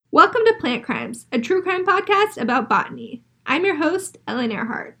Welcome to Plant Crimes, a true crime podcast about botany. I'm your host, Ellen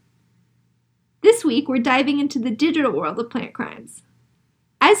Earhart. This week, we're diving into the digital world of plant crimes.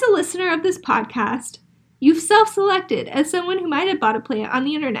 As a listener of this podcast, you've self-selected as someone who might have bought a plant on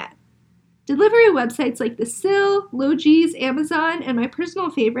the internet. Delivery websites like The Sill, Logis, Amazon, and my personal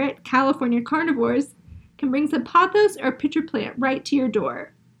favorite, California Carnivores, can bring some pothos or pitcher plant right to your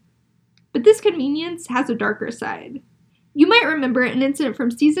door. But this convenience has a darker side. You might remember an incident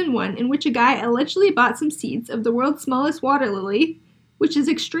from season 1 in which a guy allegedly bought some seeds of the world's smallest water lily, which is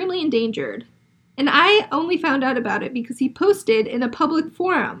extremely endangered. And I only found out about it because he posted in a public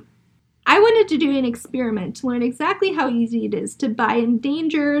forum. I wanted to do an experiment to learn exactly how easy it is to buy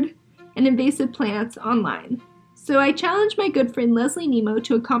endangered and invasive plants online. So I challenged my good friend Leslie Nemo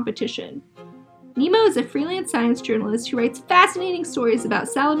to a competition. Nemo is a freelance science journalist who writes fascinating stories about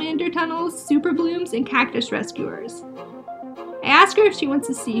salamander tunnels, super blooms, and cactus rescuers. I asked her if she wants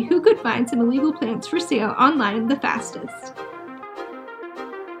to see who could find some illegal plants for sale online the fastest.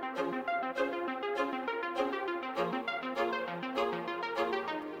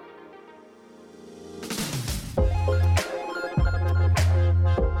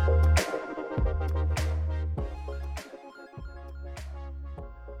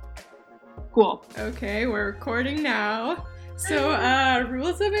 Cool. Okay, we're recording now. So,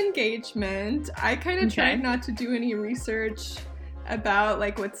 rules of engagement. I kind of tried not to do any research about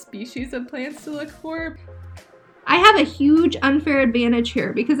what species of plants to look for. I have a huge unfair advantage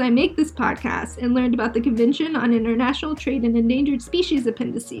here because I make this podcast and learned about the Convention on International Trade in Endangered Species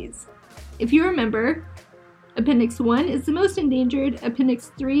appendices. If you remember, Appendix 1 is the most endangered,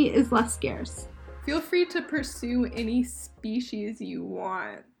 Appendix 3 is less scarce. Feel free to pursue any species you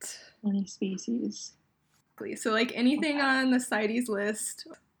want. Any species. So, anything on the CITES list.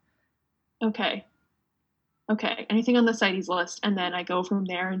 Okay, anything on the CITES list, and then I go from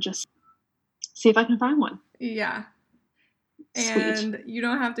there and just see if I can find one. Yeah. Sweet. And you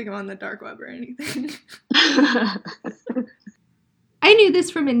don't have to go on the dark web or anything. I knew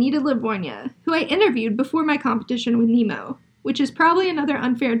this from Anita Livornia, who I interviewed before my competition with Nemo, which is probably another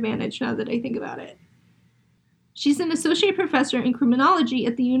unfair advantage now that I think about it. She's an associate professor in criminology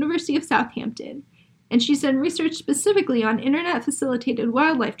at the University of Southampton, and she's done research specifically on internet-facilitated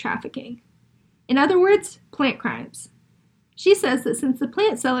wildlife trafficking. In other words, plant crimes. She says that since the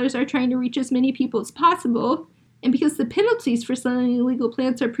plant sellers are trying to reach as many people as possible, and because the penalties for selling illegal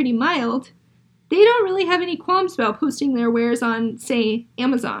plants are pretty mild, they don't really have any qualms about posting their wares on, say,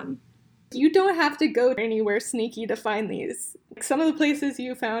 Amazon. You don't have to go anywhere sneaky to find these. Some of the places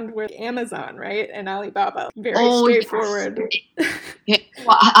you found were Amazon, right? And Alibaba. Very straightforward. Yes.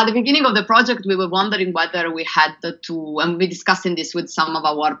 Well, at the beginning of the project, we were wondering whether we had to, and we're discussing this with some of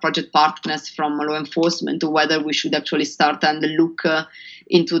our project partners from law enforcement, whether we should actually start and look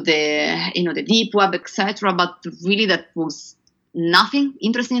into the deep web, etc. But really, that was nothing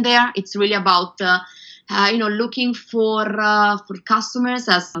interesting there. It's really about looking for customers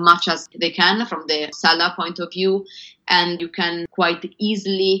as much as they can from the seller point of view, and you can quite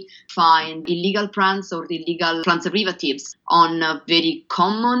easily find illegal plants or illegal plant derivatives on very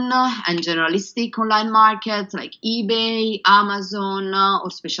common and generalistic online markets like eBay, Amazon, or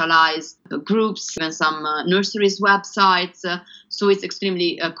specialized groups, even some nurseries websites. So it's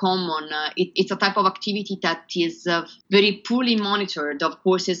extremely common. It's a type of activity that is very poorly monitored. Of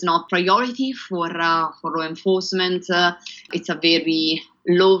course, it's not priority for law enforcement. It's a very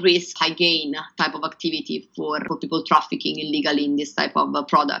low risk, high gain type of activity for people trafficking illegally in this type of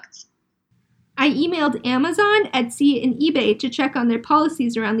products. I emailed Amazon, Etsy, and eBay to check on their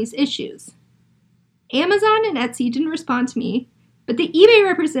policies around these issues. Amazon and Etsy didn't respond to me, but the eBay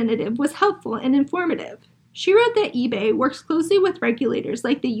representative was helpful and informative. She wrote that eBay works closely with regulators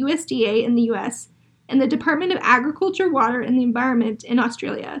like the USDA in the US and the Department of Agriculture, Water, and the Environment in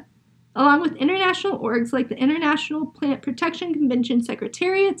Australia, along with international orgs like the International Plant Protection Convention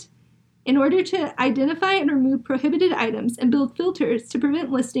Secretariat, in order to identify and remove prohibited items and build filters to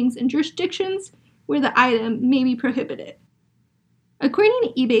prevent listings in jurisdictions where the item may be prohibited. According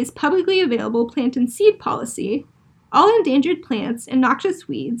to eBay's publicly available plant and seed policy, all endangered plants and noxious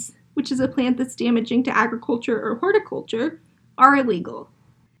weeds, which is a plant that's damaging to agriculture or horticulture, are illegal.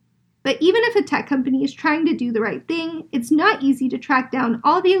 But even if a tech company is trying to do the right thing, it's not easy to track down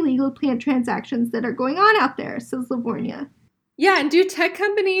all the illegal plant transactions that are going on out there, says Livornia. Yeah, and do tech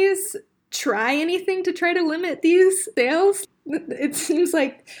companies try anything to try to limit these sales? It seems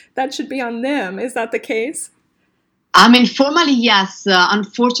like that should be on them. Is that the case? I mean, formally, yes.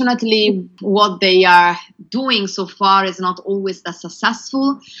 Unfortunately, what they are doing so far is not always that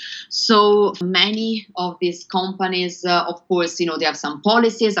successful. So many of these companies, of course, they have some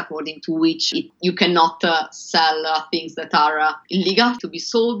policies according to which you cannot sell things that are illegal to be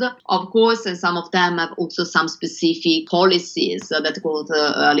sold, of course, and some of them have also some specific policies that go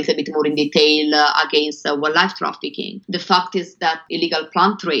a little bit more in detail against wildlife trafficking. The fact is that illegal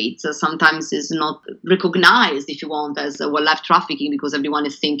plant trades sometimes is not recognized, if you want, as wildlife trafficking, because everyone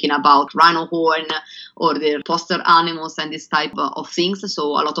is thinking about rhino horn or their poster animals and this type of things. So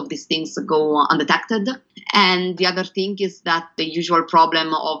a lot of these things go undetected. And the other thing is that the usual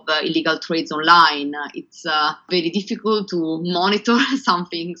problem of illegal trades online, it's very difficult to monitor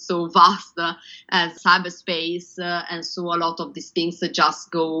something so vast as cyberspace, and so a lot of these things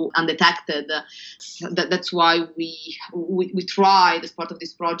just go undetected. That's why we tried as part of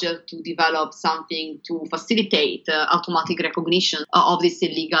this project to develop something to facilitate automatic recognition of this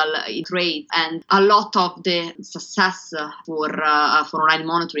illegal trade. And a lot of the success for online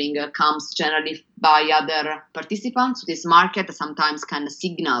monitoring comes generally by other participants. This market sometimes can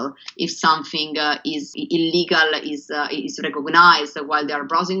signal if something is illegal, is recognized while they are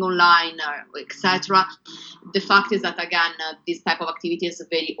browsing online, etc. The fact is that, again, this type of activities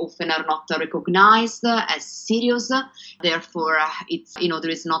very often are not recognized as serious. Therefore, there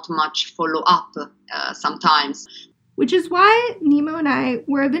is not much follow-up sometimes. Which is why Nemo and I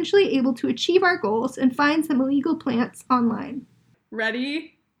were eventually able to achieve our goals and find some illegal plants online.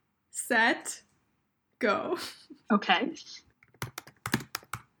 Ready, set, go. Okay.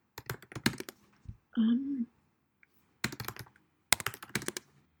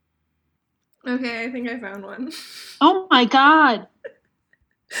 Okay, I think I found one. Oh my god.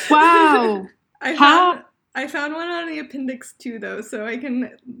 Wow. I found one on the Appendix 2, though, so I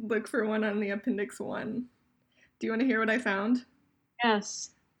can look for one on the Appendix 1. Do you want to hear what I found? Yes.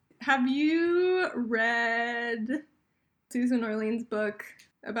 Have you read Susan Orlean's book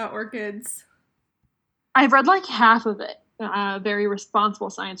about orchids? I've read like half of it. Very responsible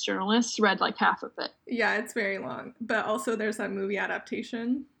science journalist read like half of it. Yeah, it's very long. But also there's that movie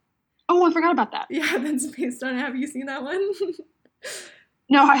adaptation. Oh, I forgot about that. Yeah, that's based on it. Have you seen that one?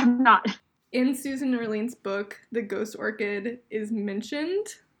 No, I have not. In Susan Orlean's book, the ghost orchid is mentioned.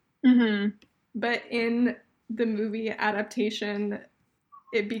 Mm-hmm. But in the movie adaptation,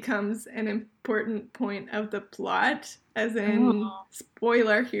 it becomes an important point of the plot, as in,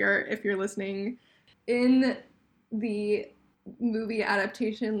 spoiler here if you're listening, in the movie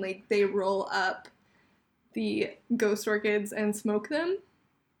adaptation, like, they roll up the ghost orchids and smoke them.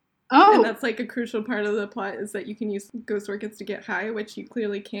 Oh. And that's like a crucial part of the plot, is that you can use ghost orchids to get high, which you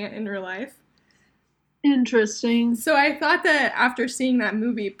clearly can't in real life. Interesting. So I thought that after seeing that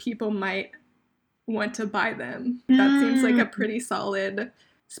movie, people might want to buy them. That seems like a pretty solid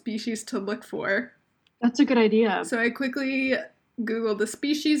species to look for. That's a good idea. So I quickly Googled the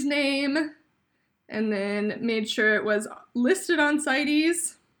species name and then made sure it was listed on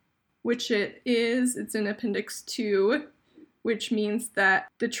CITES, which it is. It's in Appendix 2, which means that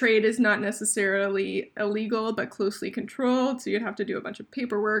the trade is not necessarily illegal but closely controlled. So you'd have to do a bunch of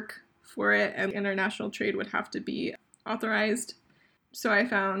paperwork for it, and international trade would have to be authorized. So I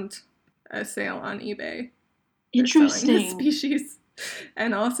found a sale on eBay. Interesting. The species,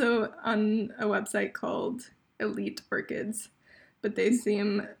 and also on a website called Elite Orchids, but they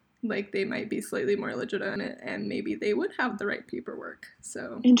seem like they might be slightly more legitimate, and maybe they would have the right paperwork.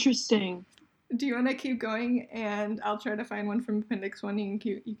 So interesting. Do you want to keep going, and I'll try to find one from Appendix 1.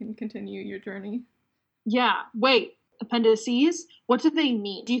 You can continue your journey. Yeah. Wait. Appendices? What do they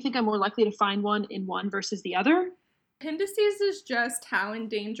mean? Do you think I'm more likely to find one in one versus the other? Appendices is just how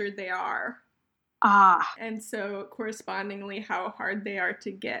endangered they are. Ah. And so correspondingly how hard they are to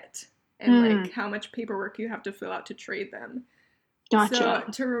get, and like how much paperwork you have to fill out to trade them. Gotcha.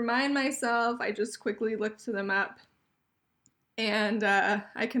 So to remind myself, I just quickly looked them up, and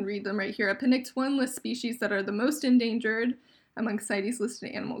I can read them right here. Appendix 1 lists species that are the most endangered among CITES listed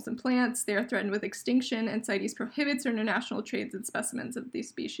animals and plants. They are threatened with extinction, and CITES prohibits international trades in specimens of these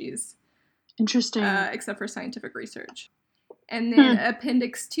species. Interesting. Except for scientific research. And then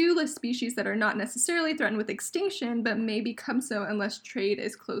Appendix 2 lists species that are not necessarily threatened with extinction, but may become so unless trade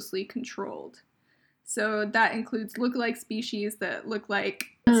is closely controlled. So that includes look-alike species that look like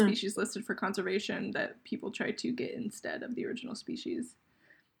a species listed for conservation that people try to get instead of the original species.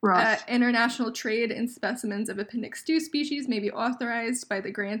 International trade in specimens of Appendix 2 species may be authorized by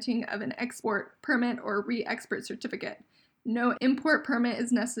the granting of an export permit or re-export certificate. No import permit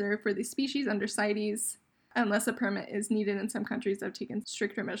is necessary for the species under CITES, unless a permit is needed in some countries that have taken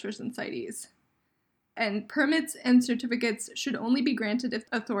stricter measures than CITES. And permits and certificates should only be granted if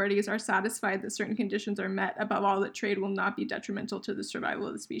authorities are satisfied that certain conditions are met. Above all, that trade will not be detrimental to the survival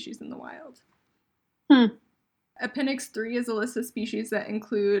of the species in the wild. Appendix 3 is a list of species that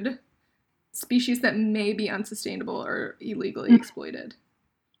include species that may be unsustainable or illegally exploited.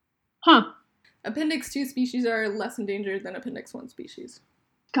 Appendix 2 species are less endangered than Appendix 1 species.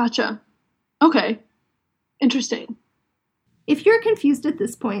 Gotcha. Okay. Interesting. If you're confused at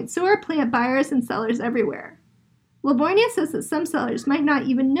this point, so are plant buyers and sellers everywhere. Livornia says that some sellers might not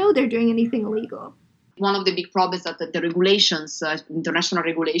even know they're doing anything illegal. One of the big problems that the regulations, international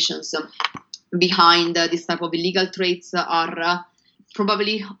regulations behind this type of illegal trades are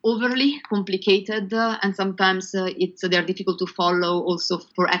probably overly complicated, and sometimes they're difficult to follow also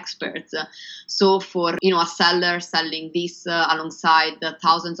for experts. So for a seller selling this alongside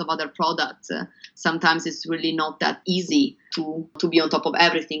thousands of other products, sometimes it's really not that easy to be on top of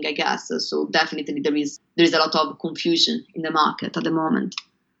everything, I guess. So definitely there is a lot of confusion in the market at the moment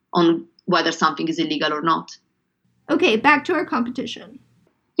on whether something is illegal or not. Okay, back to our competition.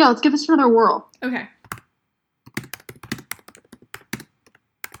 Yeah, let's give this another whirl. Okay.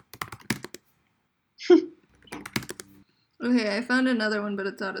 Okay, I found another one, but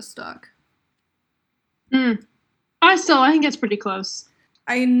it's out of stock. I think it's pretty close.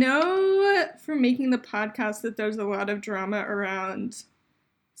 I know from making the podcast that there's a lot of drama around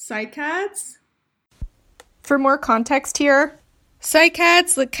cycads. For more context here,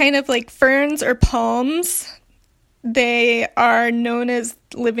 cycads look kind of like ferns or palms. They are known as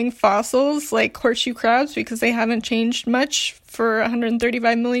living fossils, like horseshoe crabs, because they haven't changed much for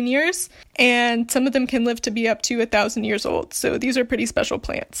 135 million years. And some of them can live to be up to 1,000 years old. So these are pretty special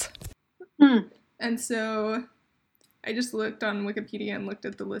plants. And so I just looked on Wikipedia and looked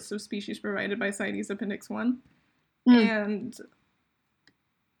at the list of species provided by CITES Appendix 1 and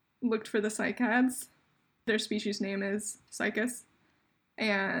looked for the cycads. Their species name is Cycas,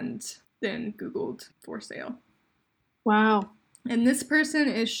 and then Googled for sale. Wow. And this person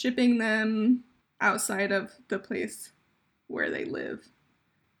is shipping them outside of the place where they live.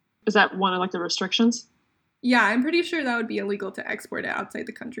 Is that one of like the restrictions? Yeah, I'm pretty sure that would be illegal to export it outside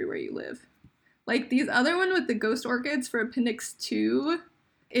the country where you live. Like these other one with the ghost orchids for Appendix 2,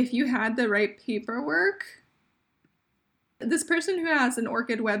 if you had the right paperwork, this person who has an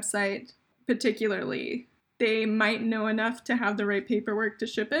orchid website particularly, they might know enough to have the right paperwork to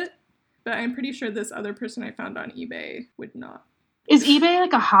ship it. But I'm pretty sure this other person I found on eBay would not. Is eBay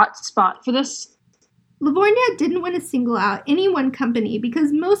like a hot spot for this? Livornia didn't want to single out any one company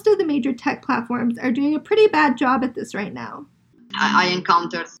because most of the major tech platforms are doing a pretty bad job at this right now. I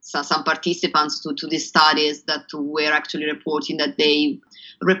encountered some participants to these studies that were actually reporting that they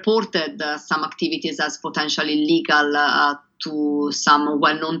reported some activities as potentially illegal to some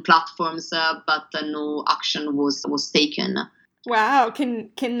well-known platforms, but no action was taken. Wow, can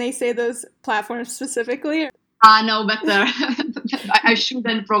they say those platforms specifically? No, better. I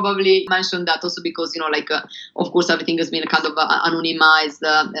shouldn't probably mention that also because, of course, everything has been kind of anonymized,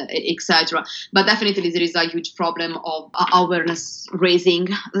 etc. But definitely there is a huge problem of awareness raising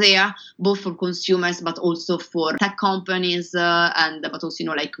there, both for consumers, but also for tech companies, but also,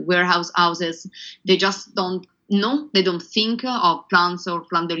 warehouse houses. They just don't know, they don't think of plants or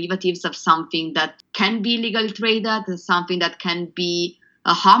plant derivatives as something that can be legally traded, something that can be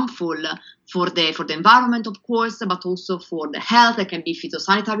harmful for the environment, of course, but also for the health. There can be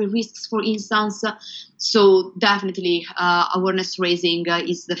phytosanitary risks, for instance. So definitely awareness raising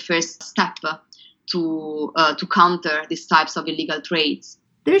is the first step to counter these types of illegal trades.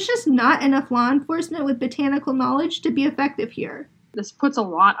 There's just not enough law enforcement with botanical knowledge to be effective here. This puts a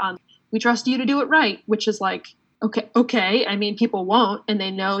lot on, we trust you to do it right, which is like, okay. I mean, people won't, and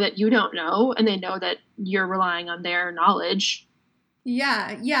they know that you don't know, and they know that you're relying on their knowledge.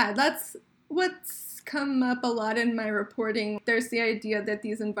 Yeah, that's what's come up a lot in my reporting. There's the idea that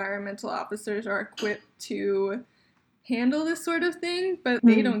these environmental officers are equipped to handle this sort of thing, but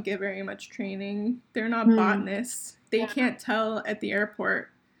they don't get very much training. They're not botanists. They can't tell at the airport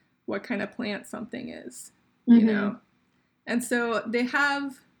what kind of plant something is, you know? And so they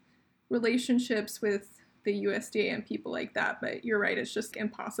have relationships with the USDA and people like that, but you're right, it's just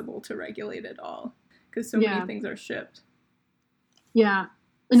impossible to regulate it all because so many things are shipped. Yeah.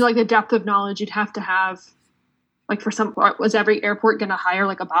 And like the depth of knowledge you'd have to have, like was every airport going to hire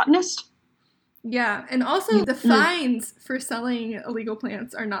like a botanist? Yeah. And also the fines for selling illegal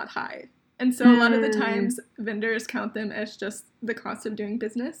plants are not high. And so a lot of the times vendors count them as just the cost of doing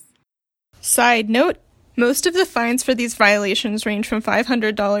business. Side note, most of the fines for these violations range from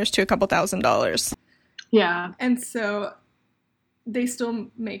 $500 to a couple $1,000s. Yeah. And so they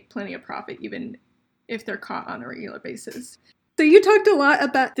still make plenty of profit even if they're caught on a regular basis. So you talked a lot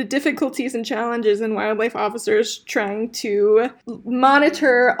about the difficulties and challenges in wildlife officers trying to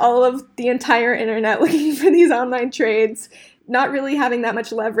monitor all of the entire internet looking for these online trades, not really having that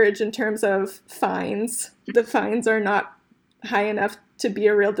much leverage in terms of fines. The fines are not high enough to be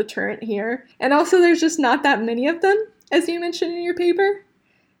a real deterrent here. And also there's just not that many of them, as you mentioned in your paper.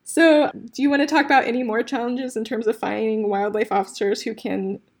 So do you want to talk about any more challenges in terms of finding wildlife officers who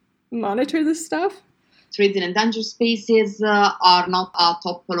can monitor this stuff? Trades in endangered species are not a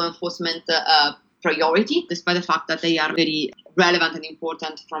top law enforcement priority, despite the fact that they are very relevant and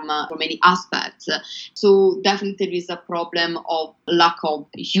important from many aspects. So definitely there is a problem of lack of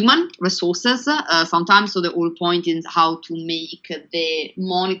human resources sometimes. So the whole point is how to make the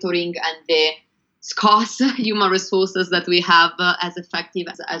monitoring and the scarce human resources that we have as effective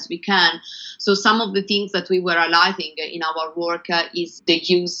as we can. So some of the things that we were highlighting in our work is the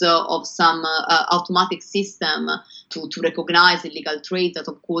use of some automatic system to recognize illegal trades that,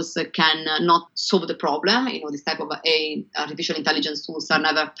 of course, can not solve the problem. This type of artificial intelligence tools are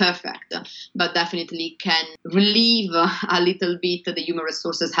never perfect, but definitely can relieve a little bit the human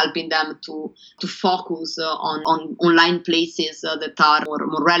resources, helping them to focus on online places that are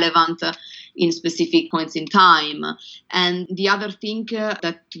more relevant in specific points in time. And the other thing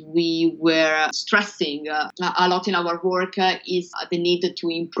that we were stressing a lot in our work is the need to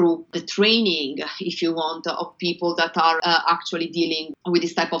improve the training, if you want, of people that are actually dealing with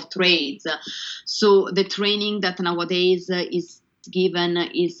this type of trades. So the training that nowadays is given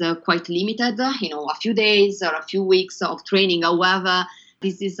is quite limited, a few days or a few weeks of training. However,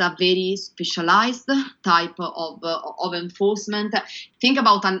 this is a very specialized type of enforcement. Think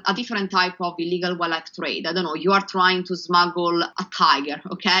about a different type of illegal wildlife trade. I don't know, you are trying to smuggle a tiger,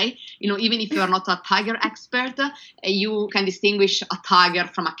 okay? Even if you are not a tiger expert, you can distinguish a tiger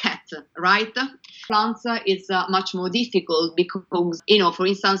from a cat, right? Plants is much more difficult because, for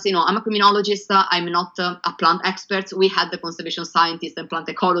instance, I'm a criminologist, I'm not a plant expert. We had the conservation scientist and plant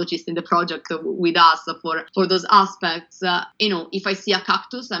ecologist in the project with us for those aspects. If I see a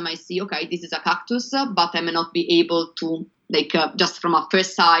cactus, I might see, okay, this is a cactus, but I may not be able to, just from a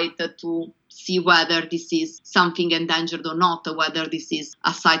first sight, to see whether this is something endangered or not, whether this is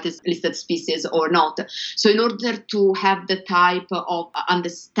a cited listed species or not. So in order to have the type of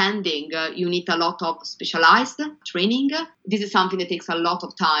understanding, you need a lot of specialized training. This is something that takes a lot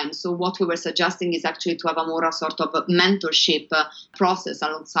of time. So what we were suggesting is actually to have a more sort of mentorship process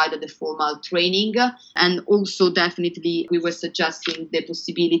alongside the formal training. And also definitely we were suggesting the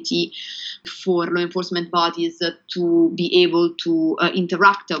possibility for law enforcement bodies to be able to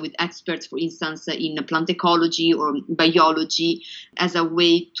interact with experts, for instance, in plant ecology or biology, as a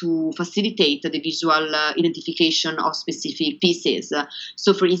way to facilitate the visual identification of specific pieces.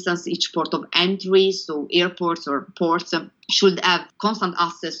 So, for instance, each port of entry, so airports or ports, should have constant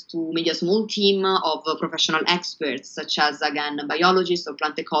access to maybe a small team of professional experts, such as, again, biologists or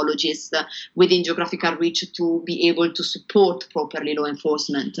plant ecologists within geographical reach to be able to support properly law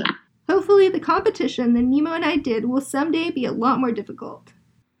enforcement. Hopefully the competition that Nemo and I did will someday be a lot more difficult.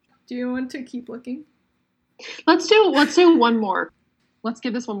 Do you want to keep looking? Let's do one more. Let's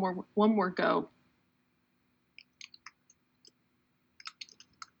give this one more go.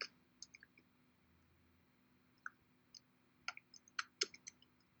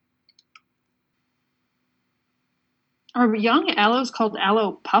 Are young aloes called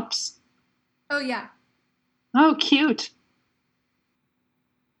aloe pups? Oh, yeah. Oh, cute.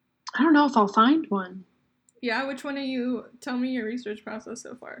 I don't know if I'll find one. Yeah, which one are you? Tell me your research process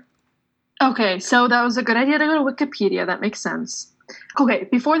so far. Okay, so that was a good idea to go to Wikipedia. That makes sense. Okay,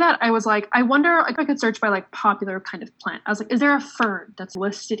 before that, I was like, I wonder if I could search by popular kind of plant. I was like, is there a fern that's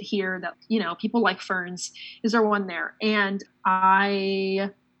listed here that, people like ferns? Is there one there? And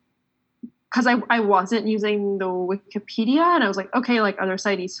because I wasn't using the Wikipedia, and I was like, okay, are there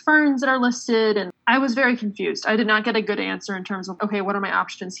CITES ferns that are listed? And I was very confused. I did not get a good answer in terms of, okay, what are my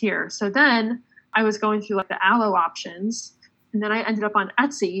options here? So then I was going through the aloe options, and then I ended up on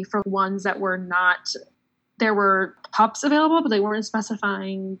Etsy for ones that were not, there were pups available, but they weren't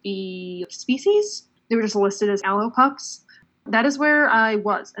specifying the species. They were just listed as aloe pups. That is where I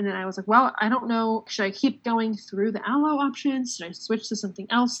was. And then I was like, well, I don't know. Should I keep going through the aloe options? Should I switch to something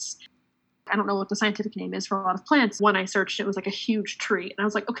else? I don't know what the scientific name is for a lot of plants. When I searched, it was a huge tree. And I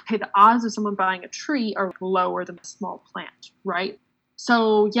was like, okay, the odds of someone buying a tree are lower than a small plant, right?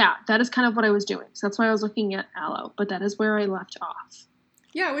 So yeah, that is kind of what I was doing. So that's why I was looking at aloe, but that is where I left off.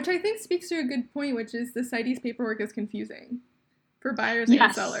 Yeah, which I think speaks to a good point, which is the CITES paperwork is confusing for buyers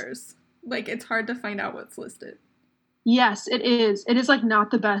and sellers. It's hard to find out what's listed. Yes, it is. It is not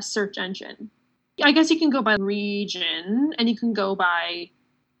the best search engine. I guess you can go by region, and you can go by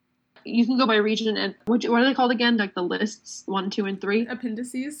region, and what are they called again? Like the lists 1, 2, and 3.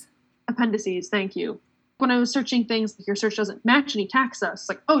 Appendices. Appendices. Thank you. When I was searching things, your search doesn't match any taxa. It's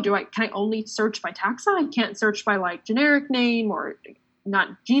like, oh, can I only search by taxa? I can't search by like generic name or not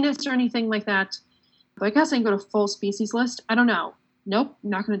genus or anything like that. But I guess I can go to full species list. I don't know. Nope, I'm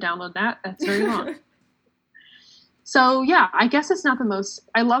not going to download that. That's very long. So yeah, I guess it's not the most.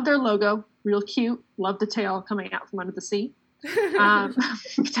 I love their logo. Real cute. Love the tail coming out from under the sea. 10 out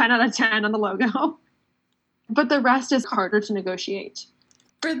of 10 on the logo. But the rest is harder to negotiate.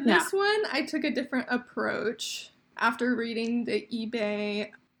 For this one, I took a different approach after reading the eBay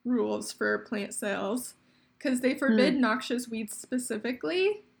rules for plant sales, because they forbid noxious weeds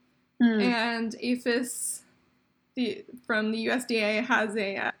specifically, and APHIS from the USDA has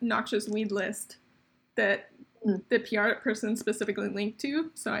a noxious weed list that the PR person specifically linked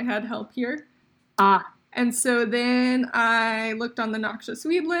to, so I had help here. And so then I looked on the noxious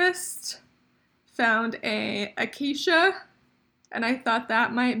weed list, found a acacia, and I thought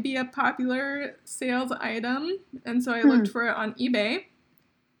that might be a popular sales item, and so I looked for it on eBay,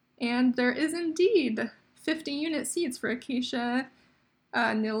 and there is indeed 50 unit seeds for Acacia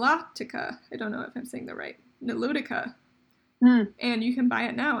nilotica. I don't know if I'm saying that right. Nilotica. And you can buy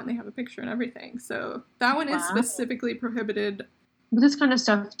it now, and they have a picture and everything. So that one is specifically prohibited. With this kind of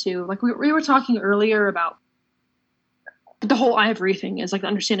stuff, too. Like, we were talking earlier about the whole ivory thing is, like, the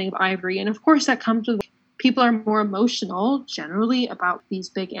understanding of ivory. And, of course, that comes with people are more emotional, generally, about these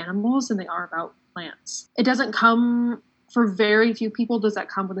big animals than they are about plants. It doesn't come, for very few people, does that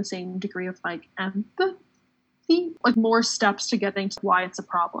come with the same degree of, like, empathy? Like, more steps to getting to why it's a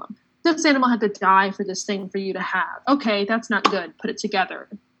problem. This animal had to die for this thing for you to have. Okay, that's not good. Put it together.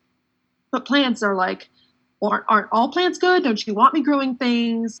 But plants are like, well, aren't all plants good? Don't you want me growing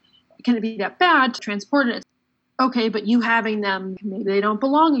things? Can it be that bad to transport it? Okay, but you having them, maybe they don't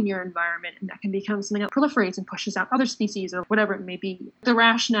belong in your environment, and that can become something that proliferates and pushes out other species or whatever it may be. The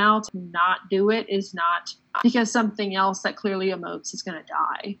rationale to not do it is not because something else that clearly emotes is going to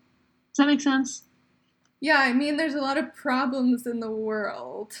die. Does that make sense? Yeah, I mean, there's a lot of problems in the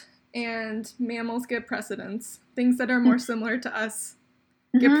world, and mammals get precedence. Things that are more similar to us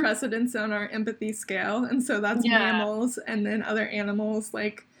get precedence on our empathy scale, and so that's mammals, and then other animals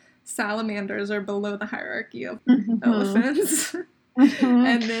like salamanders are below the hierarchy of elephants.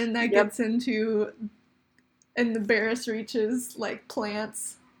 And then that gets into, in the Barris reaches, like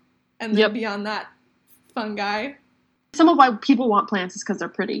plants, and then beyond that, fungi. Some of why people want plants is because they're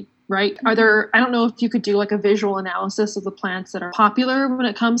pretty, right? Are there, I don't know if you could do like a visual analysis of the plants that are popular when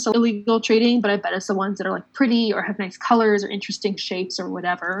it comes to illegal trading, but I bet it's the ones that are like pretty or have nice colors or interesting shapes or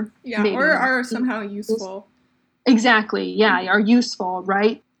whatever. Yeah, maybe. Or are somehow useful. Exactly, yeah, are useful,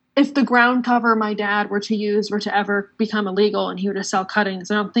 right? If the ground cover my dad were to ever become illegal and he were to sell cuttings,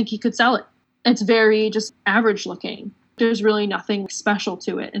 I don't think he could sell it. It's very just average looking. There's really nothing special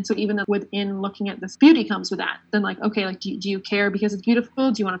to it. And so even within looking at this, beauty comes with that. Then like, okay, like do you care because it's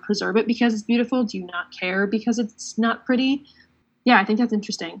beautiful? Do you want to preserve it because it's beautiful? Do you not care because it's not pretty? Yeah, I think that's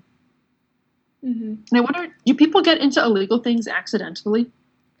interesting. And I wonder, do people get into illegal things accidentally?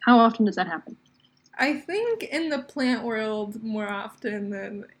 How often does that happen? I think in the plant world more often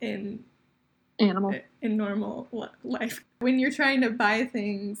than in normal life. When you're trying to buy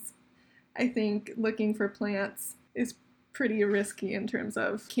things, I think looking for plants is pretty risky in terms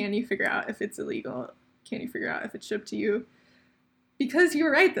of, can you figure out if it's illegal? Can you figure out if it's shipped to you? Because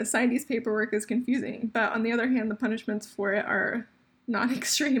you're right, the CITES paperwork is confusing, but on the other hand, the punishments for it are not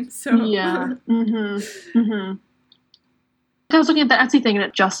extreme. So yeah. I was looking at the Etsy thing and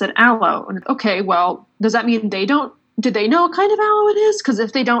it just said aloe. And okay, well, does that mean did they know what kind of aloe it is? Because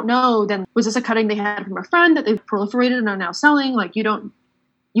if they don't know, then was this a cutting they had from a friend that they've proliferated and are now selling? Like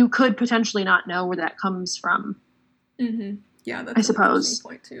you could potentially not know where that comes from. Yeah, that's I suppose. An interesting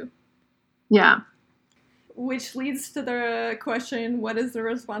point too. Yeah. Which leads to the question, what is the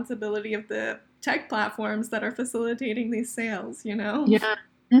responsibility of the tech platforms that are facilitating these sales, you know? Yeah.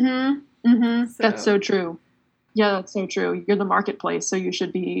 That's so true. Yeah, that's so true. You're the marketplace, so you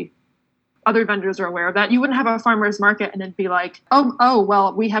should be... Other vendors are aware of that. You wouldn't have a farmer's market and then be like, oh,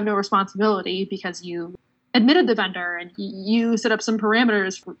 well, we have no responsibility because you admitted the vendor and you set up some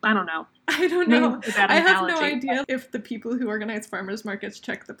parameters for, I don't know. I don't know. I have no idea if the people who organize farmers markets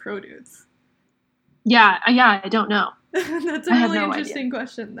check the produce. Yeah, I don't know. That's a really interesting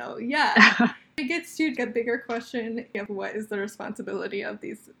question, though. Yeah. It gets to a bigger question of what is the responsibility of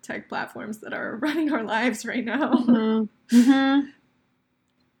these tech platforms that are running our lives right now.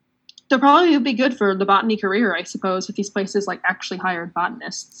 They'll probably be good for the botany career, I suppose, if these places like actually hired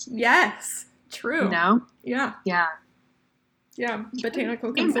botanists. Yes, True. You know? Yeah. Yeah. Yeah.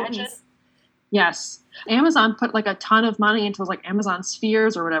 Botanical Can you imagine? consultants. Yes. Amazon put like a ton of money into like Amazon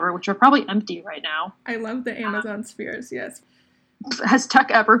spheres or whatever, which are probably empty right now. I love the Amazon spheres, yes. Has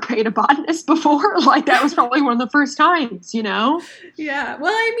Tech ever paid a botanist before? Like, that was probably one of the first times, you know? Yeah.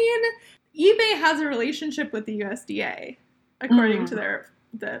 Well, I mean, eBay has a relationship with the USDA, according to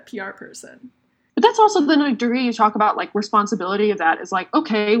the PR person. But that's also the degree you talk about, like, responsibility of that is like,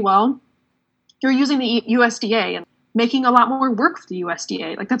 okay, well, you're using the USDA and making a lot more work for the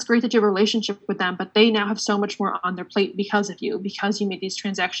USDA. Like, that's great that you have a relationship with them, but they now have so much more on their plate because of you, because you made these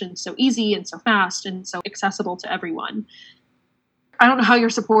transactions so easy and so fast and so accessible to everyone. I don't know how you're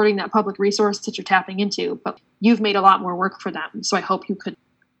supporting that public resource that you're tapping into, but you've made a lot more work for them. So I hope you could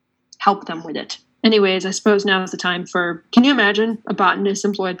help them with it. Anyways, I suppose now is the time for, can you imagine a botanist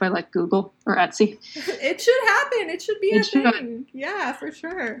employed by like Google or Etsy? It should happen. It should be a thing. Yeah, for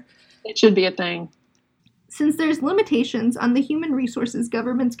sure. It should be a thing. Since there's limitations on the human resources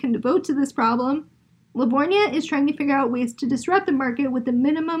governments can devote to this problem, Livornia is trying to figure out ways to disrupt the market with the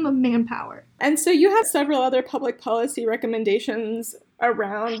minimum of manpower. And so you have several other public policy recommendations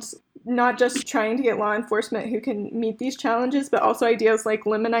around not just trying to get law enforcement who can meet these challenges, but also ideas like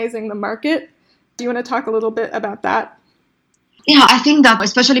limonizing the market. Do you want to talk a little bit about that? Yeah, I think that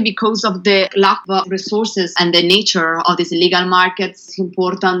especially because of the lack of resources and the nature of these illegal markets, it's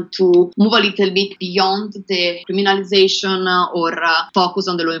important to move a little bit beyond the criminalization or focus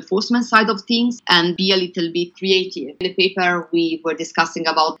on the law enforcement side of things and be a little bit creative. In the paper, we were discussing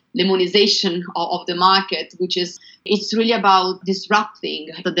about lemonization of the market, which is, it's really about disrupting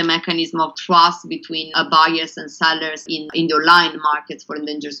the mechanism of trust between buyers and sellers in the online market for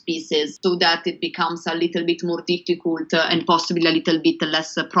endangered species so that it becomes a little bit more difficult and possibly a little bit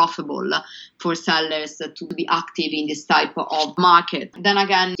less profitable for sellers to be active in this type of market. Then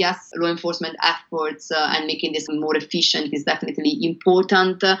again, yes, law enforcement efforts and making this more efficient is definitely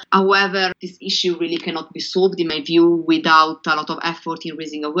important. However, this issue really cannot be solved, in my view, without a lot of effort in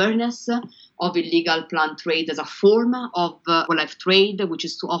raising awareness of illegal plant trade as a form of wildlife trade, which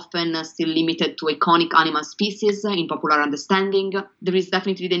is too often still limited to iconic animal species in popular understanding. There is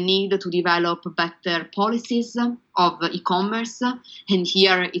definitely the need to develop better policies of e-commerce, and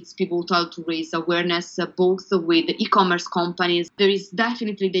here it's pivotal to raise awareness both with e-commerce companies. There is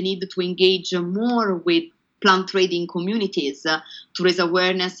definitely the need to engage more with plant trading communities to raise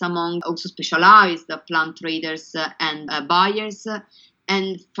awareness among also specialized plant traders and buyers.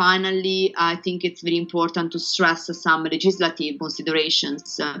 And finally, I think it's very important to stress some legislative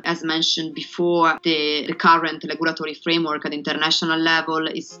considerations. As mentioned before, the current regulatory framework at the international level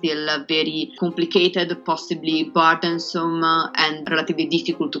is still very complicated, possibly burdensome, and relatively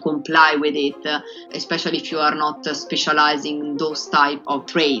difficult to comply with it, especially if you are not specializing in those type of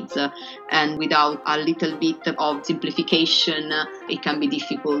trades. And without a little bit of simplification, it can be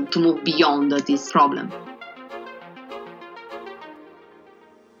difficult to move beyond this problem.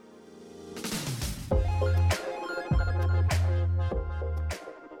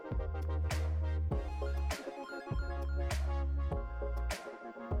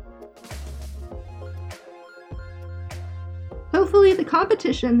 Hopefully the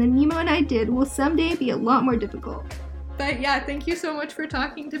competition that Nemo and I did will someday be a lot more difficult. But yeah, thank you so much for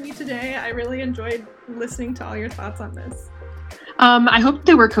talking to me today. I really enjoyed listening to all your thoughts on this. I hope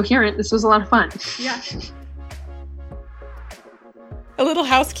they were coherent. This was a lot of fun. Yeah. A little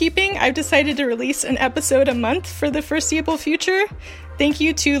housekeeping. I've decided to release an episode a month for the foreseeable future. Thank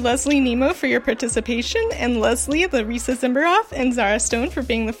you to Leslie Nemo for your participation, and Leslie, Larissa Zimberoff, and Zara Stone for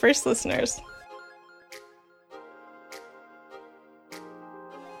being the first listeners.